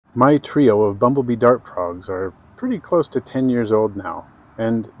My trio of bumblebee dart frogs are pretty close to 10 years old now,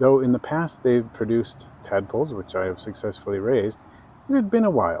 and though in the past they've produced tadpoles, which I have successfully raised, it had been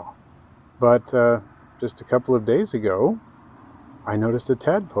a while. But just a couple of days ago, I noticed a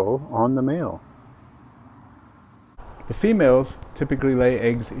tadpole on the male. The females typically lay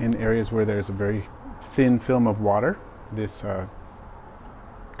eggs in areas where there's a very thin film of water. This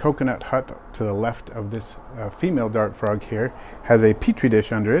coconut hut to the left of this female dart frog here has a petri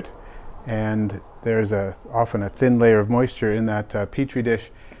dish under it, and there's often a thin layer of moisture in that petri dish,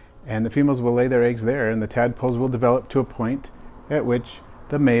 and the females will lay their eggs there, and the tadpoles will develop to a point at which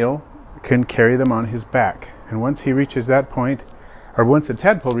the male can carry them on his back. And once he reaches that point, or once the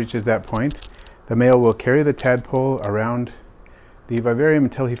tadpole reaches that point, the male will carry the tadpole around the vivarium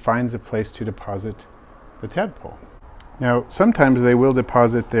until he finds a place to deposit the tadpole. Now, sometimes they will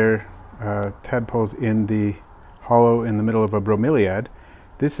deposit their tadpoles in the hollow in the middle of a bromeliad.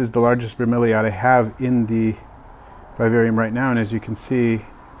 This is the largest bromeliad I have in the vivarium right now, and as you can see,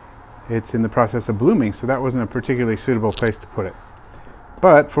 it's in the process of blooming, so that wasn't a particularly suitable place to put it.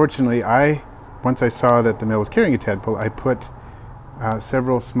 But fortunately, once I saw that the male was carrying a tadpole, I put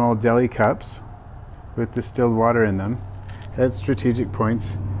several small deli cups with distilled water in them at strategic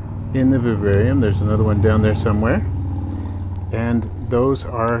points in the vivarium. There's another one down there somewhere. And those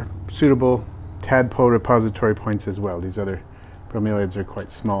are suitable tadpole repository points as well. These other bromeliads are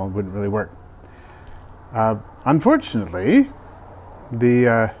quite small, wouldn't really work. Unfortunately,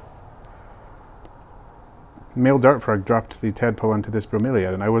 the male dart frog dropped the tadpole onto this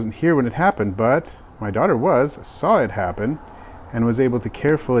bromeliad, and I wasn't here when it happened, but my daughter saw it happen, and was able to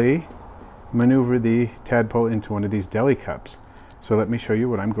carefully maneuver the tadpole into one of these deli cups. So let me show you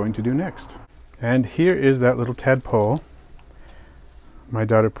what I'm going to do next. And here is that little tadpole. My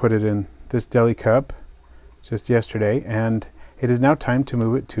daughter put it in this deli cup just yesterday, and it is now time to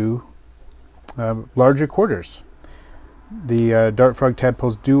move it to larger quarters. The dart frog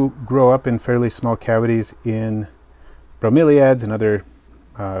tadpoles do grow up in fairly small cavities in bromeliads and other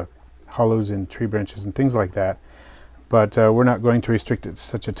hollows in tree branches and things like that, but we're not going to restrict it to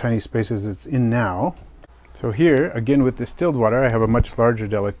such a tiny space as it's in now. So here, again with distilled water, I have a much larger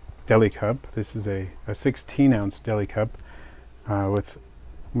deli cup. This is a 16-ounce deli cup with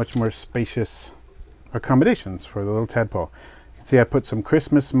much more spacious accommodations for the little tadpole. You can see I put some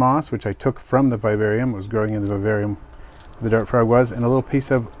Christmas moss, which I took from the vivarium. It was growing in the vivarium where the dart frog was, and a little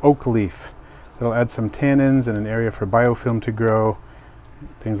piece of oak leaf. That'll add some tannins and an area for biofilm to grow,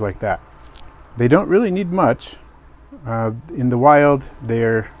 things like that. They don't really need much. In the wild,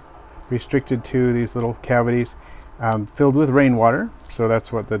 they're restricted to these little cavities filled with rainwater, so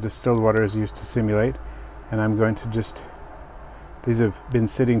that's what the distilled water is used to simulate. And I'm going to these have been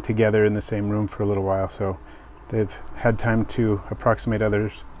sitting together in the same room for a little while, so they've had time to approximate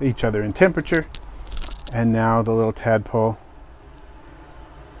each other in temperature. And now the little tadpole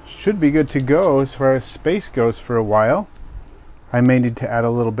should be good to go as far as space goes for a while. I may need to add a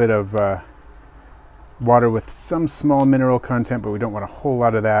little bit of water with some small mineral content, but we don't want a whole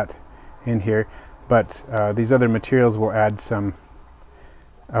lot of that in here. But these other materials will add some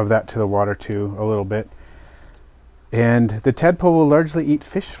of that to the water too, a little bit. And the tadpole will largely eat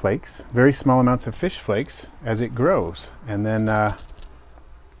fish flakes, very small amounts of fish flakes, as it grows. And then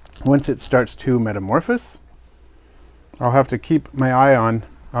once it starts to metamorphose, I'll have to keep my eye on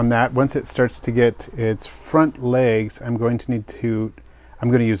that. Once it starts to get its front legs, I'm going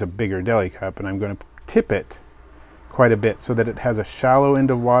to use a bigger deli cup, and I'm going to tip it quite a bit so that it has a shallow end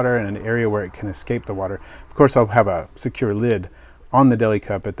of water and an area where it can escape the water. Of course, I'll have a secure lid on the deli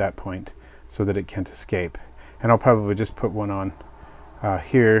cup at that point so that it can't escape. And I'll probably just put one on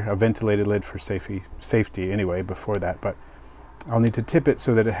here, a ventilated lid for safety anyway before that. But I'll need to tip it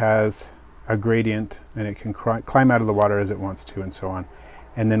so that it has a gradient and it can climb out of the water as it wants to, and so on.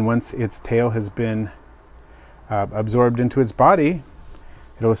 And then once its tail has been absorbed into its body,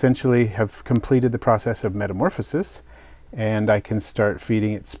 it'll essentially have completed the process of metamorphosis, and I can start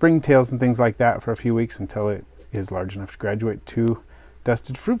feeding it springtails and things like that for a few weeks until it is large enough to graduate to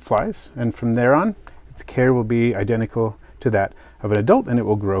dusted fruit flies. And from there on, its care will be identical to that of an adult, and it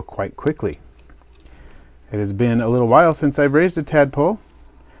will grow quite quickly. It has been a little while since I've raised a tadpole.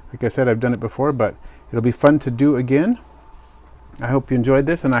 Like I said, I've done it before, but it'll be fun to do again. I hope you enjoyed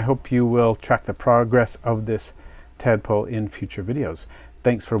this, and I hope you will track the progress of this tadpole in future videos.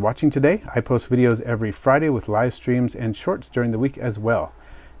 Thanks for watching today. I post videos every Friday with live streams and shorts during the week as well.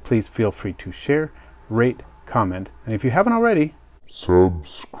 Please feel free to share, rate, comment, and if you haven't already,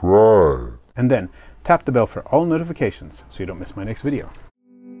 subscribe. And then tap the bell for all notifications so you don't miss my next video.